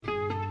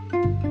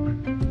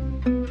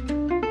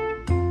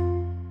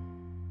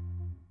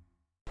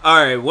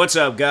Alright, what's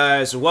up,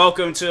 guys?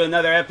 Welcome to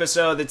another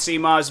episode of the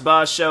T-Moss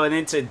Boss Show, and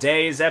in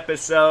today's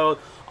episode,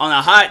 on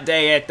a hot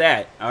day at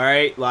that,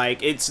 alright?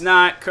 Like, it's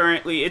not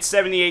currently, it's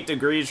 78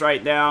 degrees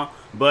right now,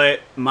 but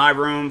my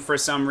room, for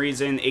some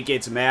reason, it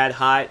gets mad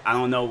hot. I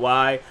don't know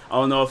why. I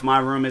don't know if my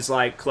room is,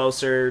 like,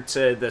 closer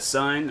to the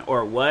sun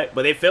or what,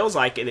 but it feels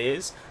like it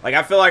is. Like,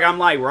 I feel like I'm,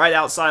 like, right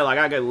outside, like,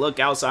 I could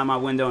look outside my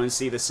window and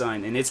see the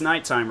sun, and it's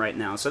nighttime right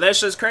now, so that's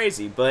just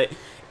crazy, but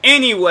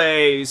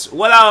anyways,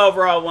 what I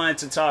overall wanted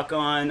to talk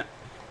on,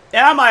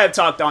 and I might have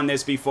talked on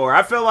this before.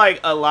 I feel like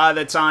a lot of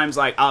the times,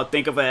 like, I'll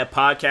think of a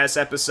podcast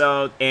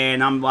episode,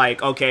 and I'm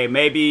like, okay,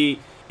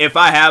 maybe if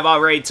I have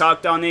already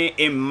talked on it,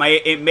 it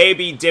may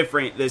be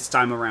different this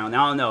time around.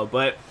 I don't know,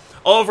 but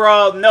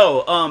overall,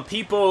 no.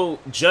 People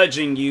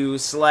judging you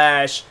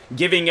slash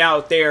giving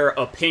out their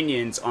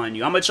opinions on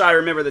you. I'm gonna try to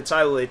remember the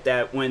title of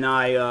that when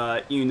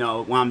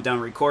when I'm done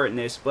recording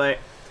this, but.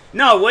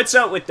 No, what's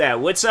up with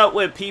that? What's up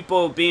with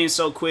people being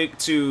so quick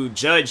to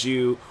judge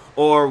you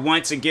or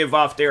want to give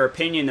off their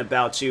opinion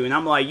about you? And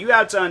I'm like, you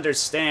have to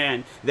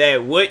understand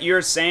that what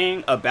you're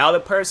saying about a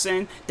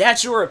person,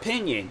 that's your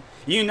opinion.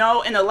 You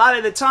know, and a lot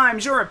of the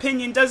times your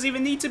opinion doesn't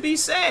even need to be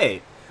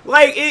said.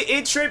 Like,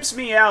 it trips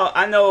me out.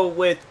 I know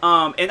with,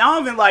 and I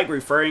don't even like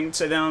referring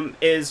to them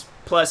as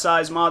plus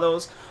size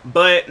models,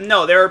 but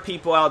no, there are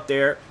people out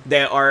there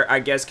that are, I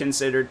guess,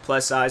 considered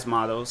plus size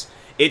models.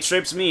 It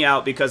trips me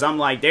out because I'm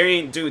like, they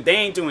ain't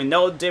doing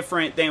no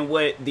different than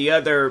what the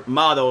other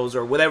models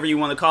or whatever you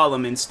want to call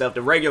them and stuff,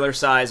 the regular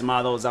size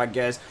models, I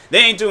guess. They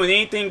ain't doing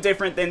anything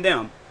different than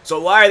them. So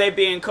why are they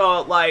being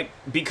called, like,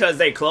 because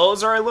their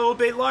clothes are a little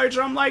bit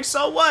larger? I'm like,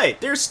 so what?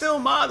 They're still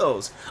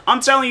models. I'm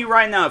telling you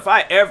right now, if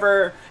I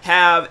ever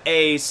have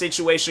a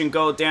situation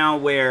go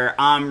down where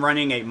I'm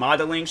running a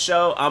modeling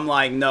show, I'm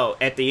like, no,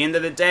 at the end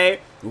of the day,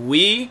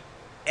 we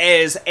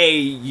as a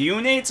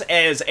unit,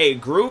 as a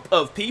group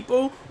of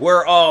people,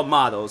 we're all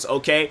models,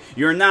 okay?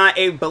 You're not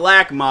a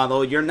black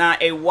model, you're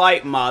not a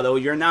white model,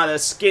 you're not a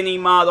skinny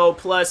model,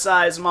 plus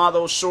size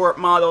model, short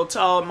model,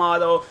 tall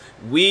model.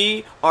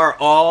 We are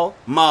all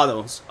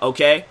models,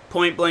 okay?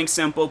 Point blank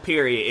simple,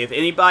 period. If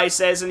anybody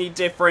says any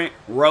different,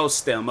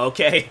 roast them,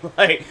 okay?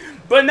 Like,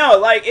 but no,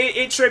 like,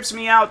 it trips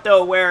me out,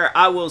 though, where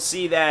I will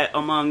see that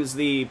amongst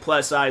the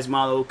plus size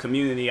model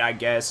community, I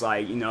guess,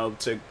 like, you know,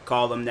 to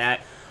call them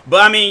that.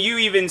 But, I mean, you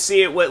even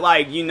see it with,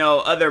 like, you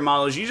know, other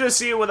models. You just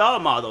see it with all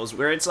models,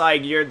 where it's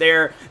like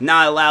they're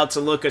not allowed to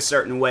look a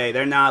certain way.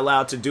 They're not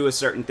allowed to do a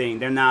certain thing.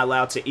 They're not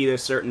allowed to eat a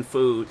certain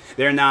food.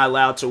 They're not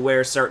allowed to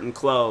wear certain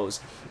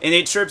clothes. And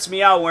it trips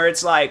me out where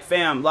it's like,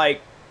 fam,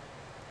 like,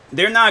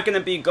 they're not going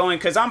to be going,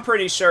 because I'm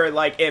pretty sure,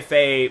 like, if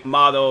a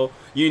model,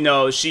 you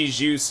know, she's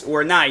used,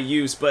 or not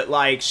used, but,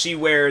 like, she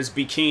wears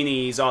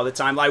bikinis all the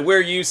time. Like,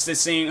 we're used to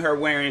seeing her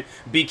wearing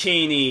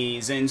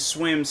bikinis and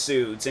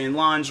swimsuits and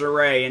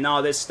lingerie and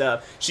all this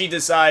stuff. She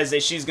decides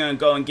that she's going to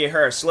go and get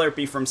her a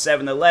Slurpee from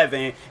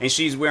 7-Eleven, and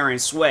she's wearing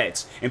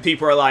sweats. And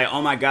people are like,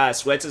 oh my god,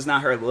 sweats is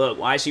not her look.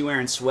 Why is she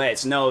wearing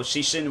sweats? No,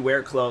 she shouldn't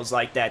wear clothes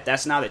like that.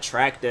 That's not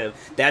attractive.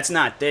 That's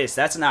not this.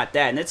 That's not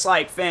that. And it's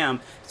like, fam,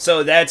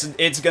 so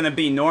it's going to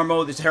be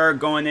normal to her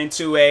going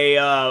into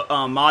a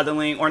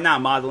modeling, or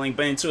not modeling,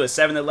 but into a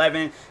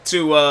 7-Eleven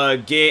to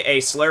get a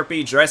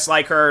Slurpee dressed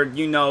like her,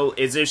 you know,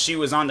 as if she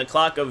was on the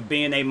clock of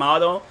being a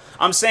model.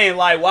 I'm saying,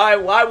 like,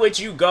 why would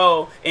you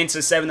go into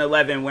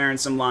 7-Eleven wearing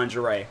some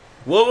lingerie?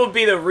 What would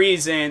be the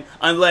reason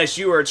unless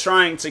you are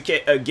trying to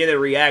get a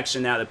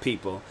reaction out of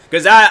people?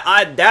 Because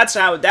that's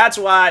how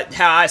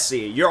I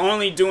see it. You're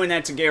only doing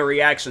that to get a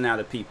reaction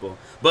out of people.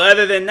 But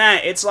other than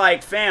that, it's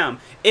like, fam,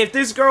 if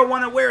this girl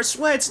want to wear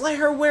sweats, let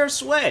her wear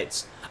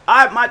sweats.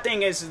 My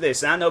thing is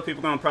this, and I know people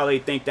are going to probably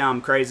think that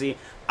I'm crazy.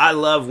 I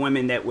love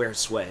women that wear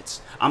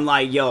sweats. I'm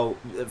like, yo,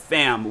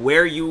 fam,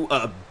 wear you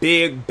a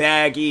big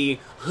baggy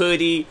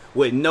hoodie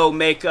with no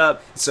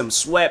makeup, some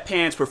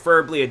sweatpants,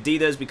 preferably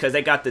Adidas because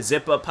they got the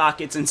zip up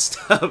pockets and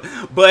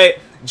stuff. But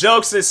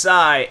jokes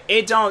aside,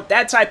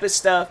 that type of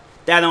stuff,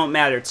 that don't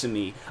matter to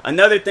me.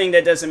 Another thing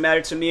that doesn't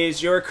matter to me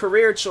is your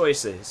career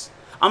choices.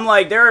 I'm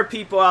like, there are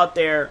people out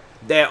there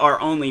that are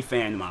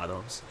OnlyFans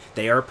models.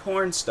 They are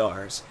porn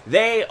stars.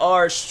 They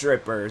are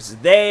strippers.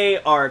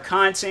 They are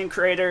content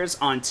creators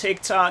on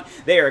TikTok.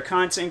 They are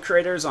content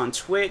creators on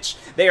Twitch.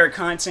 They are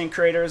content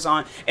creators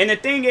on... And the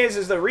thing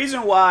is the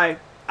reason why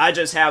I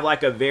just have,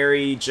 like, a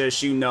very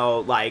just, you know,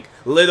 like,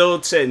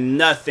 little to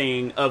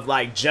nothing of,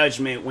 like,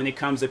 judgment when it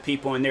comes to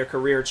people and their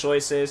career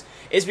choices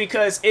is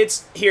because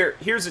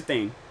here's the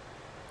thing.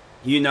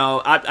 You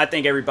know, I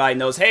think everybody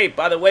knows, hey,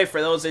 by the way, for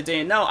those that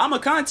didn't know, I'm a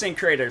content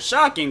creator.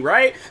 Shocking,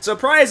 right?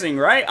 Surprising,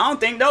 right? I don't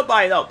think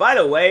nobody knows. By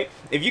the way,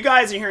 if you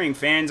guys are hearing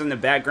fans in the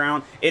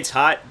background, it's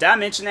hot. Did I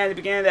mention that at the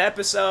beginning of the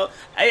episode?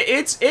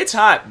 It's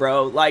hot,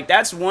 bro. Like,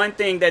 that's one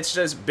thing that's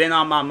just been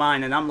on my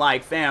mind, and I'm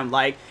like, fam,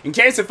 like, in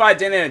case if I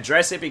didn't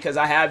address it, because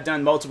I have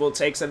done multiple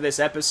takes of this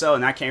episode,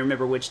 and I can't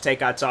remember which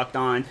take I talked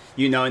on,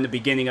 you know, in the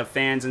beginning of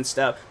fans and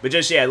stuff, but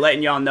just, yeah,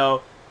 letting y'all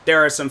know,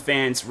 there are some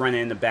fans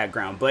running in the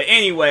background. But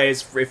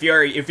anyways, if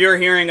you're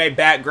hearing a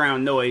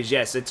background noise,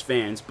 yes, it's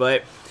fans.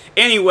 But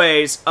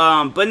anyways,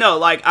 but no,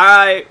 like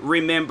I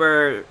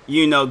remember,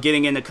 you know,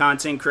 getting into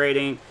content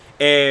creating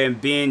and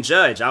being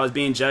judged. I was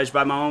being judged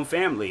by my own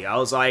family. I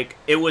was like,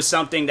 it was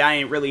something that I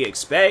didn't really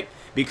expect,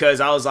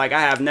 because I was like, I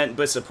have nothing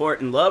but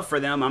support and love for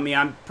them. I mean,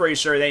 I'm pretty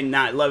sure they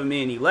not loving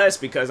me any less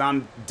because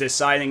I'm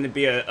deciding to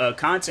be a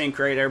content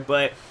creator,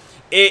 but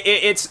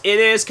it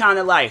is kind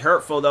of like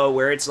hurtful though,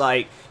 where it's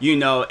like, you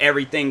know,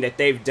 everything that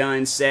they've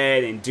done,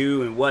 said, and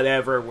do and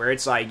whatever, where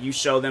it's like you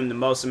show them the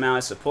most amount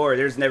of support.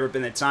 There's never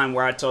been a time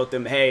where I told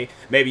them, hey,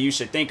 maybe you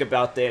should think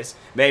about this.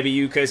 Maybe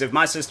you, because if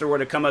my sister were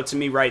to come up to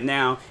me right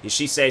now and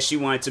she said she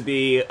wanted to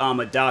be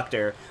a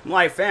doctor, I'm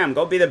like, fam,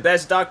 go be the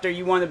best doctor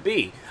you want to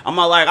be. I'm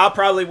like, I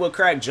probably would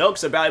crack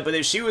jokes about it, but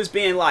if she was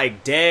being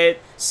like dead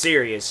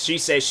serious, she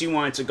said she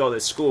wanted to go to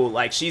school,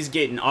 like she's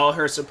getting all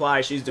her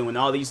supplies, she's doing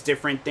all these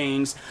different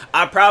things,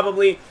 a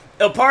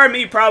part of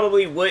me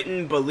probably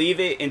wouldn't believe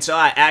it until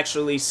I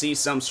actually see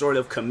some sort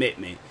of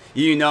commitment.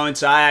 You know,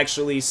 until I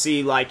actually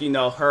see, like, you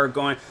know, her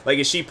going, like,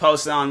 if she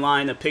posted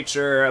online a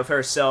picture of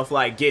herself,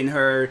 like, getting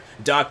her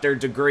doctor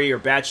degree or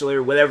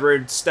bachelor,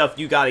 whatever stuff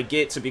you got to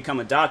get to become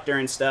a doctor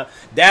and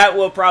stuff, that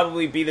will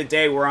probably be the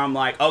day where I'm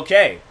like,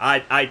 okay,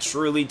 I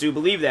truly do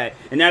believe that.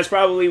 And that's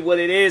probably what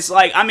it is.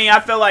 Like, I mean, I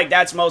feel like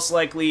that's most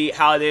likely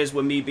how it is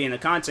with me being a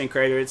content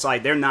creator. It's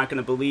like, they're not going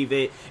to believe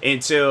it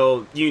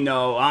until, you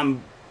know,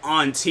 I'm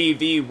on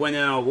TV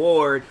winning an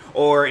award,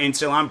 or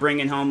until I'm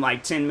bringing home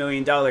like $10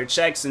 million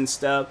checks and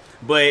stuff.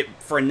 But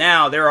for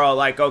now, they're all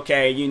like,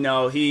 okay, you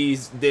know,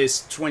 he's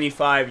this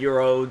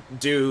 25-year-old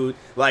dude,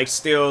 like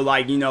still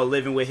like, you know,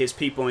 living with his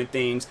people and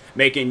things,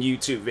 making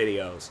YouTube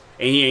videos,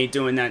 and he ain't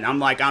doing nothing. I'm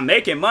like, I'm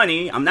making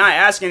money. I'm not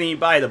asking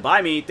anybody to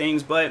buy me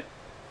things, but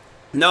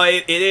no,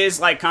 it is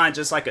like kind of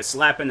just like a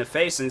slap in the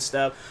face and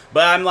stuff.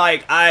 But I'm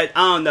like, I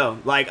don't know.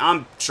 Like,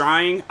 I'm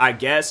trying, I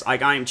guess.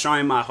 Like, I'm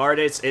trying my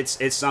hardest.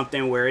 It's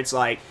something where it's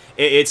like,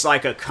 it's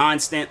like a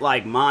constant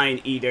like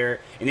mind eater,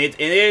 and it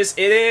is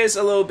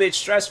a little bit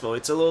stressful.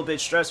 It's a little bit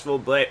stressful,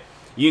 but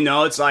you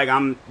know, it's like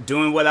I'm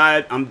doing what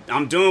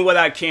I'm doing what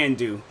I can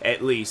do,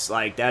 at least.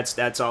 Like,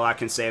 that's all I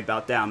can say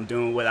about that. I'm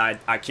doing what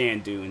I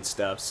can do and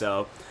stuff.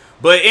 So,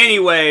 but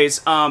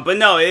anyways, but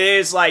no, it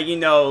is like, you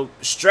know,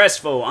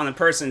 stressful on a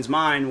person's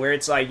mind, where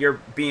it's like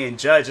you're being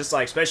judged. It's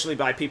like, especially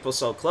by people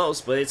so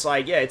close, but it's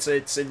like, yeah, it's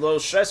a little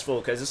stressful,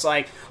 because it's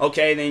like,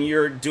 okay, then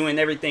you're doing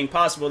everything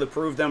possible to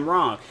prove them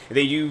wrong. And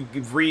then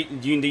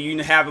you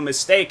have a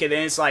mistake, and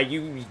then it's like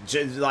you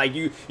just like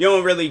you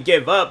don't really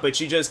give up,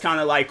 but you just kind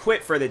of like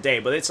quit for the day.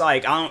 But it's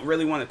like, I don't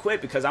really want to quit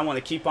because I want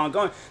to keep on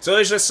going. So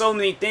there's just so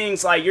many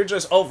things, like you're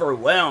just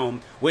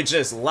overwhelmed with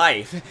just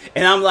life.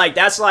 And I'm like,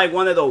 that's like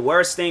one of the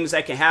worst things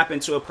that can happen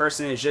to a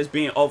person, is just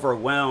being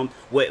overwhelmed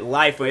with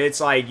life. Where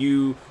it's like,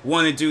 you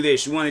want to do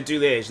this, you want to do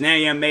this, now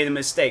you have made a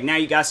mistake, now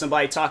you got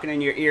somebody talking in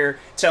your ear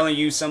telling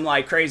you some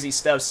like crazy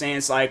stuff, saying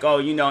it's like, oh,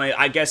 you know,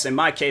 I guess in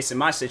my case, in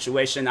my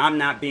situation, I'm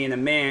not being a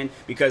man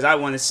because I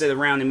want to sit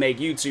around and make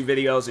YouTube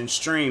videos and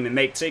stream and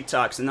make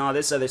TikToks and all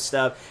this other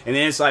stuff. And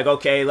then it's like,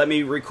 okay, let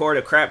me record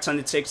a crap ton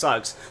of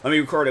TikToks, let me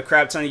record a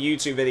crap ton of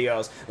YouTube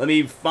videos, let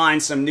me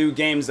find some new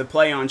games to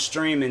play on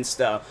stream and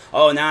stuff.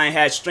 Oh, now I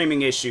had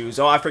streaming issues.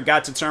 Oh, I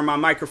forgot to turn my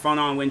microphone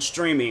on when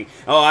streaming.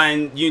 Oh,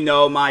 and you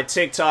know, my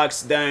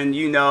TikToks, then,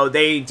 you know,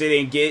 they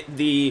didn't get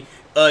the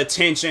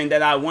attention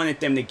that I wanted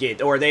them to get,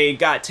 or they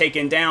got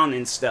taken down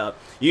and stuff,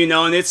 you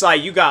know. And it's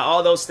like, you got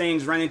all those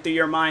things running through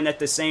your mind at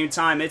the same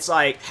time. It's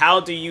like,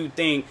 how do you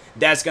think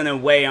that's gonna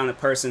weigh on a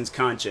person's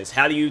conscience?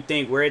 How do you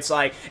think, where it's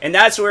like, and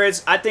that's where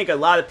it's, I think a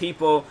lot of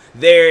people,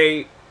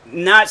 they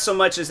not so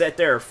much as that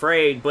they're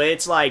afraid, but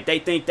it's like they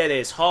think that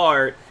it's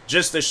hard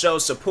just to show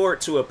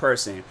support to a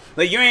person.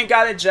 Like, you ain't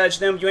gotta judge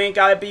them, you ain't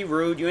gotta be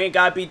rude, you ain't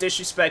gotta be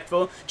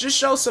disrespectful, just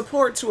show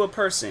support to a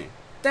person.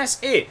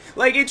 That's it.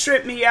 Like, it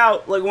tripped me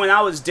out, like, when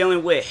I was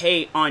dealing with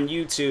hate on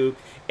YouTube,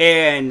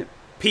 and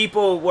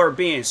people were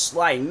being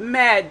slight,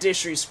 mad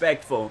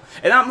disrespectful.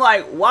 And I'm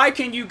like, why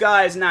can you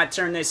guys not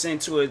turn this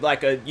into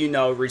like a, you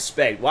know,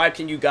 respect? Why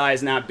can you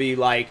guys not be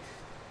like,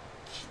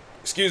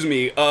 excuse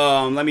me,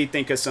 let me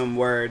think of some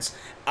words.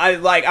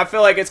 I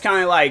feel like it's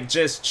kind of like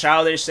just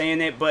childish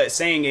saying it,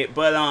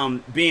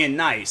 but being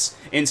nice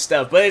and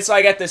stuff. But it's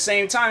like, at the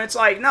same time, it's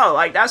like, no,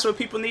 like, that's what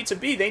people need to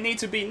be. They need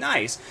to be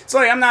nice. It's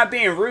like, I'm not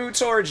being rude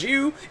towards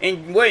you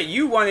and what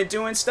you want to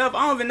do and stuff.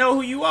 I don't even know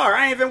who you are.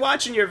 I ain't even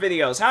watching your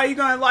videos. How are you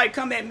gonna like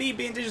come at me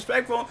being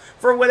disrespectful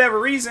for whatever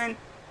reason?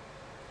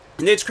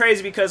 And it's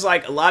crazy because,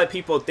 like, a lot of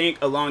people think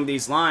along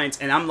these lines,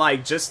 and I'm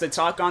like, just to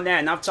talk on that,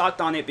 and I've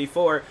talked on it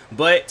before,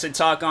 but to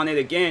talk on it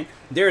again,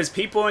 there's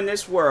people in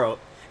this world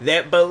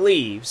that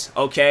believes,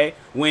 okay,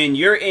 when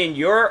you're in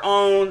your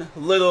own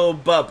little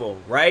bubble,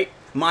 right,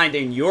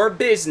 minding your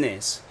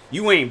business,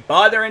 you ain't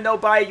bothering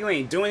nobody, you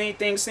ain't doing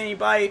anything to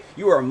anybody,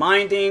 you are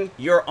minding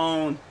your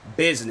own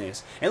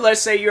business. And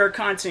let's say you're a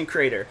content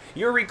creator,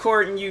 you're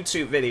recording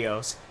YouTube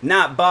videos,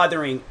 not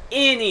bothering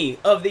any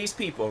of these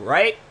people,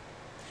 right?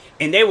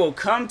 And they will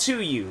come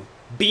to you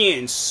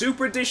being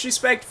super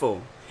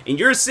disrespectful And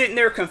you're sitting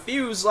there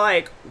confused,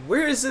 like,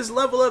 where is this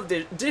level of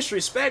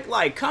disrespect,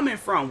 like, coming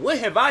from? What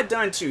have I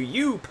done to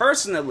you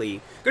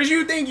personally? Because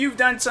you think you've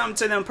done something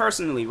to them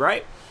personally,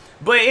 right?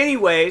 But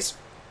anyways,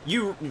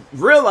 you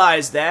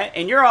realize that,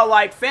 and you're all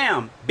like,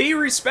 fam, be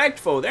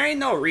respectful. There ain't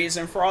no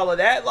reason for all of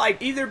that.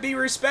 Like, either be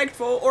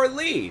respectful or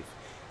leave.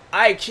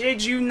 I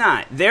kid you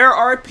not. There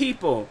are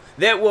people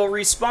that will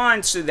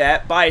respond to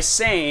that by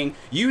saying,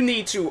 you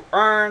need to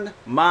earn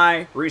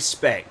my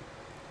respect.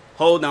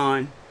 Hold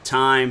on.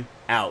 Time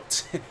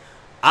out.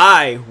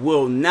 I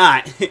will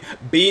not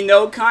be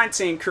no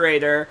content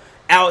creator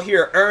out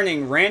here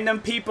earning random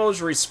people's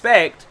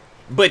respect,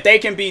 but they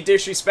can be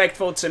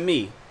disrespectful to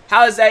me.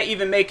 How does that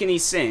even make any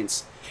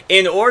sense?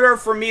 In order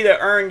for me to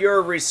earn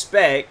your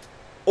respect,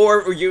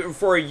 or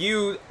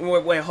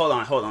wait, hold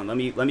on. Let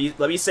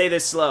me say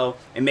this slow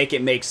and make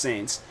it make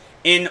sense.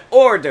 In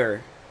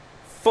order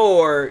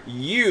for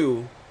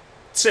you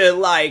to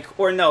like,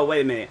 or no,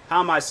 wait a minute,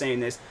 how am I saying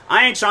this?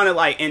 I ain't trying to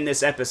like end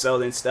this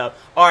episode and stuff.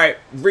 Alright,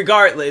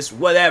 regardless,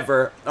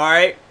 whatever,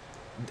 alright?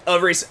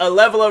 A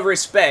level of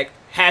respect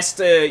has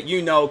to,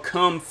 you know,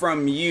 come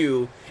from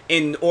you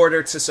in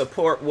order to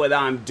support what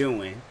I'm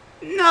doing.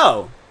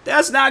 No,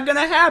 that's not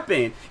gonna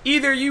happen.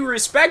 Either you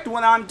respect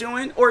what I'm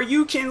doing or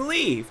you can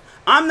leave.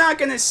 I'm not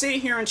gonna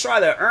sit here and try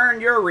to earn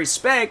your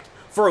respect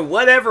for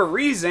whatever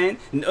reason.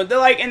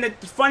 Like, and the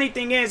funny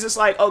thing is, it's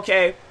like,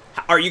 okay,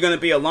 are you going to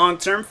be a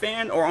long-term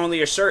fan or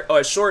only a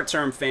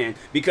short-term fan?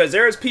 Because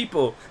there's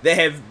people that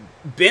have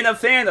been a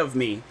fan of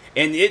me,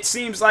 and it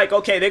seems like,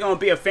 okay, they're going to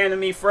be a fan of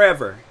me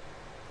forever.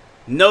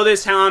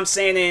 Notice how I'm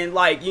saying it,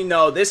 like, you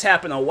know, this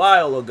happened a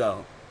while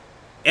ago.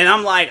 And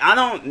I'm like, I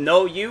don't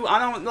know you.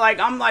 I'm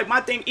like,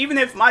 my thing, even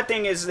if my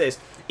thing is this,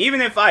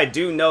 even if I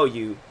do know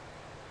you,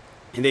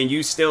 and then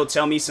you still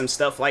tell me some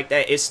stuff like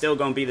that, it's still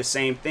going to be the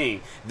same thing.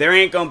 There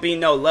ain't going to be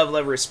no level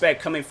of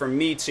respect coming from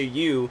me to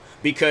you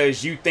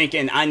because you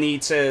thinking I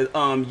need to,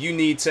 you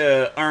need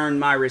to earn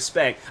my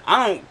respect.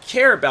 I don't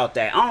care about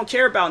that. I don't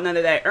care about none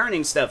of that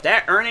earning stuff.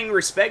 That earning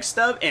respect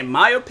stuff, in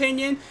my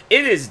opinion,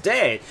 it is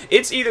dead.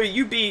 It's either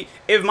you be,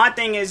 if my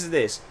thing is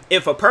this,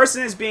 if a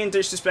person is being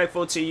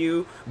disrespectful to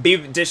you, be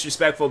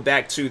disrespectful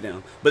back to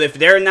them. But if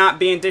they're not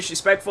being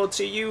disrespectful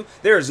to you,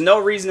 there is no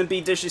reason to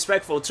be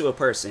disrespectful to a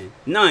person.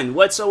 None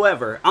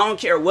whatsoever. I don't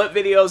care what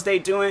videos they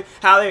doing,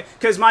 how they,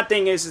 because my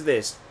thing is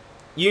this.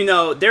 You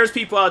know, there's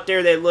people out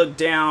there that look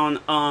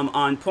down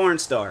on porn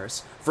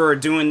stars for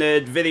doing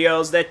the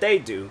videos that they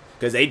do.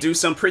 Because they do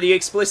some pretty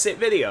explicit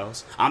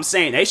videos. I'm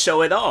saying they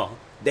show it all.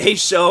 They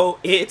show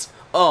it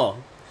all.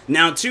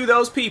 Now, to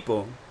those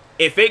people,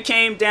 if it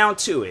came down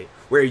to it,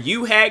 where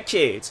you had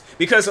kids,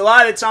 because a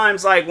lot of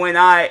times, like, when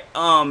I,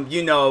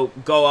 you know,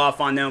 go off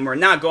on them, or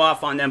not go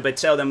off on them, but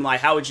tell them, like,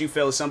 how would you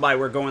feel if somebody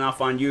were going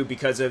off on you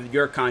because of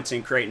your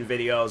content creating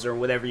videos or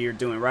whatever you're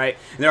doing, right?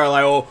 And they're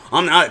like, oh,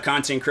 I'm not a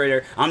content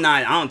creator, I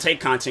don't take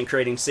content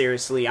creating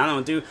seriously,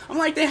 I'm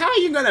like, then how are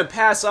you gonna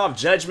pass off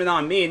judgment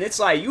on me? And it's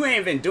like, you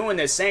ain't even doing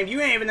the same, you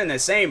ain't even in the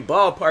same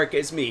ballpark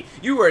as me.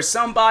 You were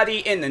somebody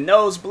in the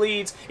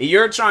nosebleeds, and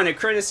you're trying to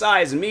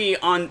criticize me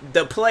on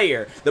the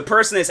player, the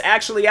person that's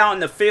actually out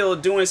in the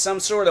field doing some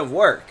sort of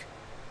work,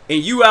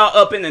 and you out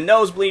up in the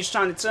nosebleeds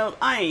trying to tell.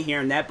 I ain't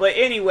hearing that. But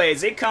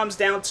anyways, it comes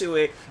down to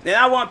it, and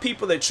I want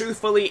people to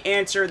truthfully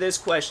answer this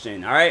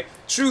question. All right,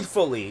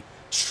 truthfully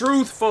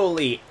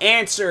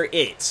answer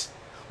it.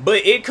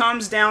 But it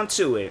comes down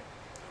to it,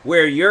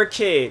 where your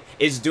kid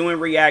is doing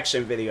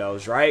reaction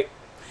videos, right?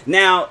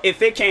 Now,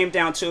 if it came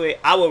down to it,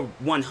 I would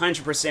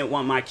 100%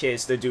 want my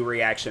kids to do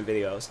reaction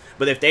videos.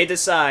 But if they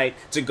decide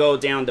to go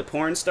down the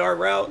porn star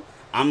route,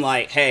 I'm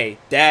like, hey,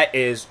 that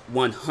is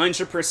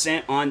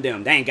 100% on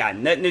them. They ain't got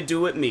nothing to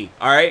do with me,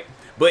 all right?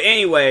 But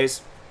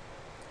anyways,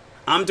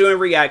 I'm doing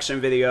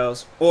reaction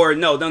videos. Or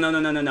no.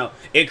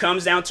 It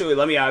comes down to it.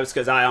 Let me honest,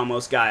 because I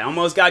almost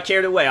got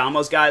carried away. I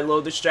almost got a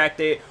little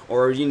distracted,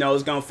 or, you know,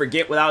 was going to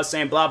forget what I was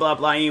saying, blah, blah,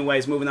 blah.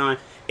 Anyways, moving on.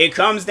 It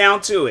comes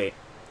down to it,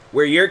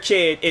 where your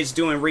kid is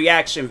doing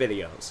reaction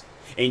videos,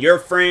 and your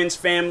friends,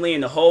 family,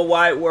 and the whole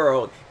wide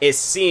world is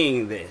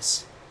seeing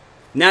this.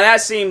 Now,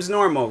 that seems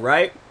normal,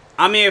 right?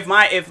 I mean,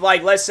 if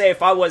let's say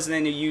if I wasn't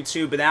into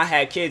YouTube and I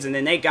had kids and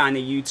then they got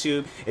into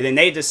YouTube and then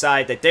they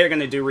decide that they're going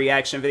to do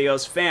reaction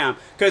videos, fam,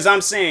 because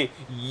I'm saying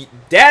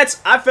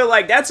I feel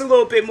like that's a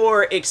little bit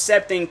more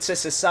accepting to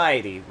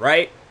society,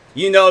 right?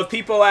 You know, if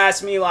people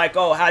ask me like,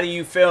 oh, how do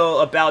you feel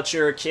about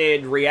your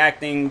kid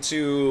reacting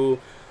to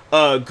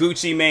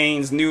Gucci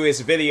Mane's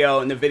newest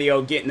video and the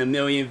video getting 1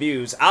 million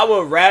views, I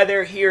would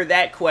rather hear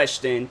that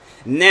question.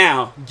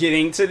 Now,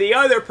 getting to the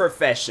other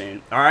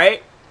profession, all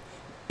right?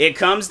 It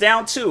comes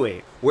down to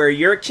it, where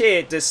your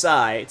kid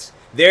decides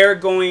they're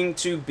going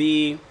to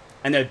be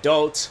an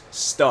adult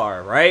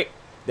star, right?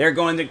 They're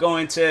going to go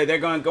into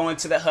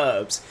the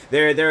hubs.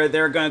 They're going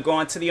to go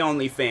into the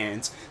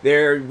OnlyFans.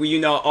 They're, you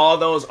know, all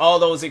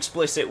those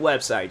explicit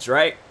websites,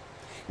 right?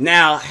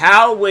 Now,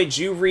 how would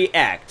you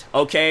react,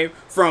 okay,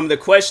 from the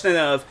question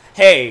of,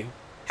 hey,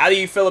 how do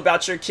you feel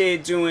about your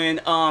kid doing,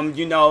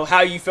 you know,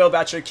 how you feel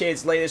about your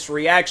kid's latest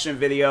reaction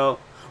video,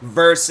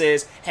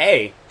 versus,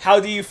 hey, how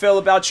do you feel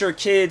about your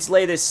kid's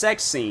latest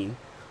sex scene?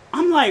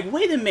 I'm like,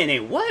 wait a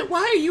minute, what?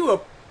 Why are you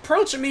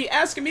approaching me,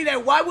 asking me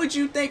that? Why would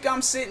you think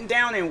I'm sitting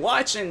down and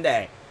watching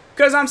that?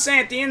 Because I'm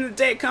saying at the end of the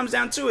day, it comes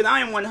down to it. I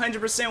am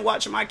 100%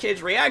 watching my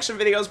kids' reaction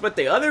videos, but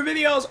the other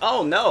videos,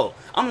 oh no.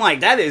 I'm like,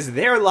 that is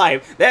their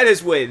life. That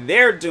is what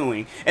they're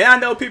doing. And I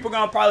know people are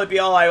going to probably be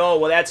all like, oh,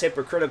 well, that's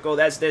hypocritical.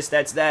 That's this,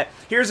 that's that.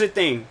 Here's the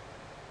thing.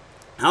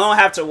 I don't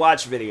have to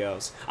watch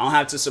videos. I don't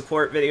have to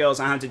support videos.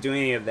 I don't have to do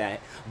any of that.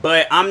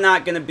 But I'm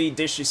not going to be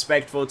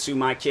disrespectful to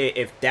my kid.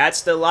 If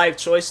that's the life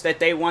choice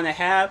that they want to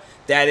have,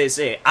 that is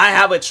it. I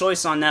have a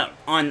choice on that,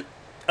 on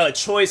a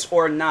choice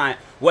or not,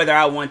 whether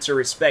I want to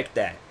respect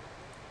that.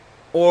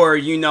 Or,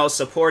 you know,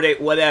 support it,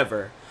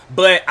 whatever.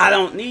 But I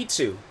don't need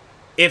to.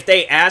 If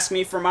they ask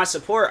me for my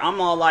support,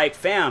 I'm all like,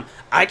 fam,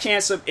 I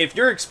can't, if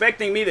you're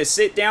expecting me to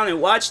sit down and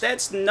watch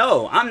that,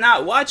 no, I'm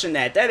not watching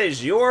that. That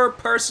is your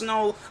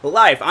personal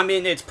life. I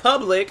mean, it's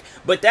public,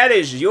 but that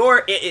is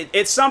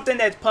it's something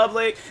that's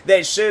public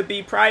that should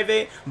be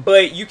private,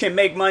 but you can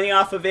make money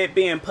off of it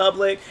being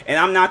public, and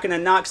I'm not going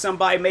to knock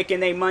somebody making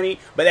their money,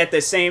 but at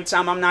the same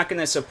time, I'm not going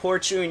to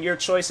support you and your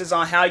choices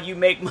on how you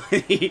make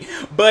money.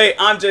 But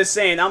I'm just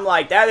saying, I'm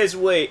like, that is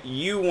what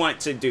you want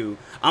to do.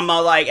 I'm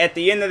like, at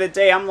the end of the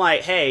day, I'm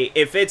like, hey,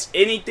 if it's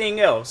anything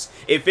else,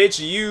 if it's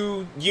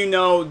you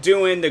know,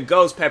 doing the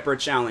ghost pepper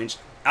challenge,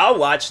 I'll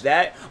watch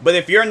that. But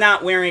if you're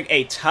not wearing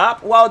a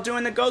top while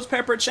doing the ghost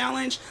pepper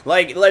challenge,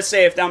 like, let's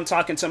say if I'm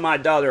talking to my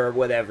daughter or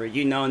whatever,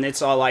 you know, and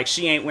it's all like,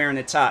 she ain't wearing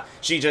a top,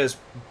 she just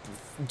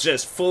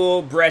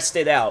full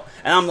breasted out,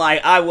 and I'm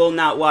like, I will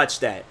not watch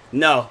that.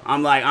 No,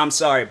 I'm like, I'm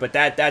sorry, but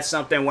that's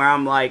something where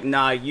I'm like,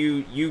 nah,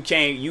 you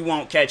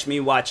won't catch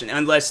me watching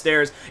unless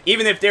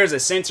even if there's a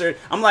censor.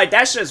 I'm like,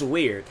 that's just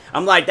weird.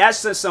 I'm like,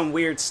 that's just some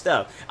weird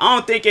stuff. I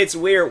don't think it's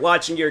weird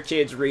watching your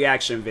kid's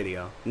reaction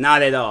video,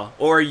 not at all.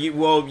 Or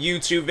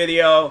YouTube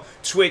video,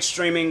 Twitch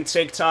streaming,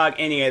 TikTok,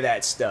 any of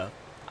that stuff.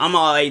 I'm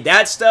all like,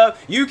 that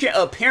stuff,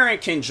 a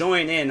parent can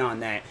join in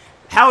on that.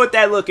 How would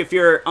that look if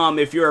you're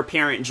a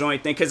parent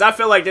joint thing? Because I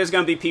feel like there's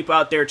going to be people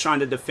out there trying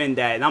to defend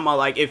that. And I'm all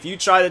like, if you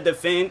try to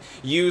defend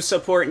you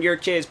supporting your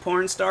kid's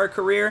porn star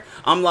career,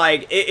 I'm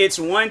like, it's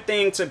one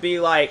thing to be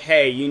like,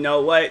 hey, you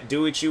know what?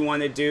 Do what you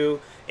want to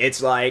do.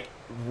 It's like,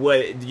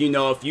 what, you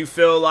know, if you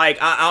feel like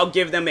I'll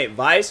give them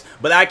advice,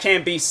 but I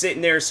can't be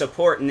sitting there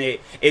supporting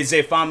it as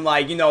if I'm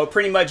like, you know,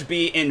 pretty much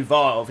be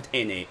involved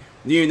in it.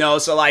 You know,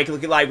 so like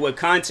with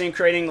content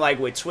creating, like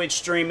with Twitch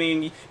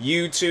streaming,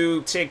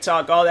 YouTube,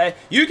 TikTok, all that,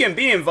 you can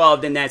be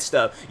involved in that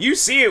stuff. You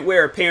see it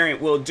where a parent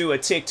will do a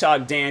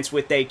TikTok dance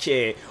with their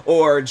kid,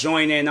 or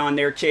join in on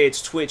their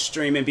kid's Twitch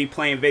stream and be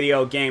playing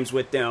video games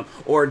with them,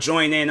 or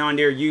join in on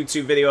their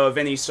YouTube video of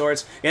any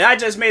sorts. And I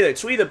just made a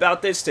tweet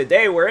about this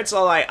today where it's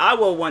all like, I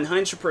will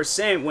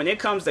 100%, when it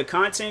comes to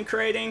content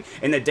creating,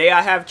 and the day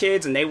I have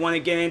kids and they want to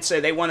get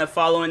into, they want to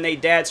follow in their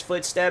dad's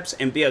footsteps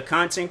and be a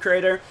content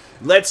creator.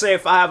 Let's say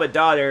if I have a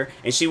daughter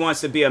and she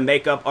wants to be a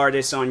makeup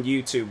artist on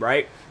YouTube,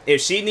 right? If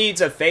she needs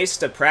a face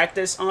to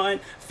practice on,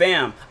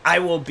 fam, I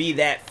will be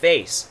that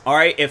face, all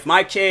right? If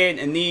my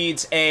kid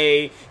needs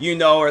a, you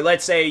know, or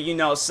let's say, you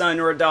know, son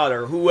or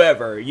daughter,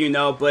 whoever, you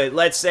know, but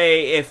let's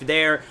say if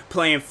they're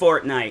playing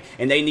Fortnite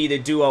and they need a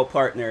duo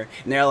partner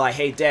and they're like,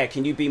 hey, dad,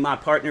 can you be my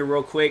partner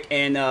real quick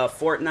in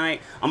Fortnite?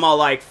 I'm all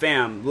like,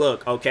 fam,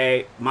 look,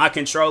 okay, my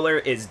controller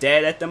is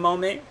dead at the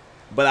moment.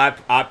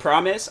 But I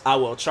promise I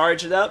will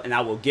charge it up and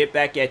I will get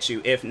back at you.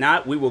 If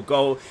not, we will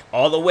go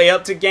all the way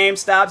up to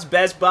GameStop's,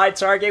 Best Buy,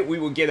 Target. We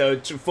will get a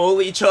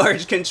fully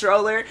charged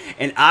controller,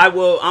 and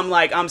I'm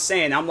like,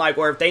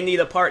 or if they need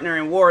a partner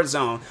in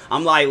Warzone,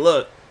 I'm like,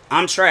 look,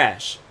 I'm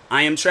trash.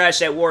 I am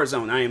trash at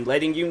Warzone. I am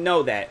letting you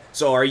know that.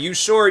 So are you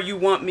sure you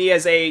want me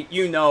as a,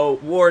 you know,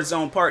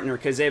 Warzone partner?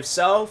 Because if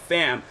so,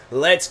 fam,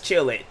 let's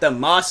kill it. The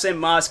Moss and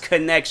Moss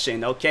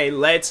connection, okay?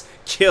 Let's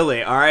kill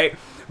it, all right?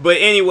 But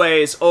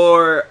anyways,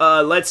 or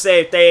let's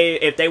say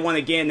if they want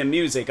to get into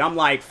music, I'm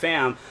like,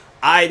 fam,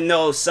 I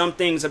know some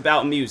things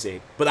about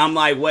music, but I'm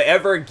like,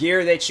 whatever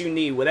gear that you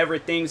need, whatever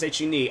things that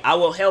you need, I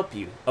will help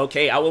you,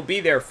 okay? I will be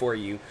there for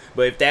you.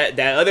 But if that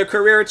other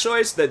career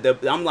choice,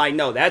 I'm like,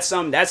 no, that's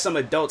some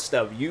adult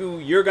stuff.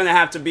 You're gonna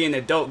have to be an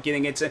adult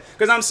getting into,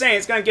 because I'm saying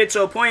it's gonna get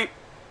to a point.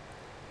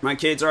 My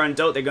kids are an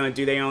adult. They're gonna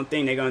do their own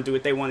thing. They're gonna do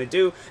what they want to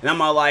do, and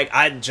I'm all like,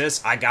 I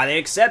gotta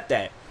accept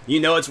that. You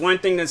know, it's one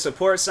thing to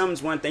support something,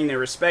 it's one thing to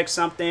respect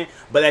something,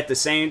 but at the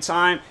same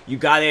time, you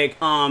gotta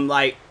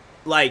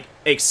like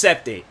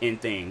accept it in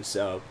things.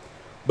 So,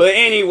 but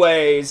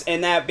anyways,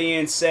 and that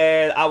being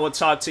said, I will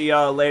talk to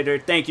y'all later.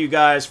 Thank you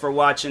guys for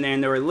watching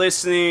and or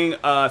listening.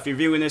 If you're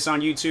viewing this on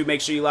YouTube,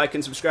 make sure you like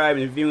and subscribe.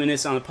 And if you're viewing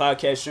this on the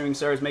podcast streaming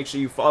service, make sure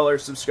you follow or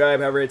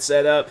subscribe, however it's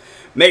set up.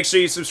 Make sure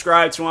you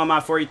subscribe to one of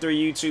my 43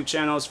 YouTube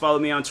channels. Follow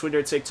me on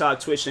Twitter,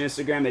 TikTok, Twitch, and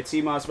Instagram at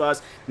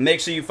TMossBoss.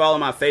 Make sure you follow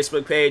my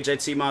Facebook page at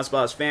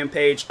TMossBoss fan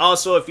page.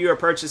 Also, if you are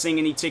purchasing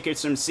any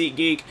tickets from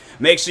SeatGeek,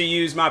 make sure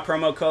you use my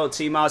promo code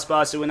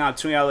TMossBoss. It will knock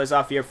 $20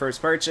 off your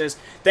first purchase.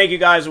 Thank you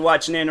guys for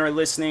watching and or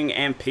listening,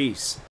 and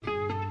peace.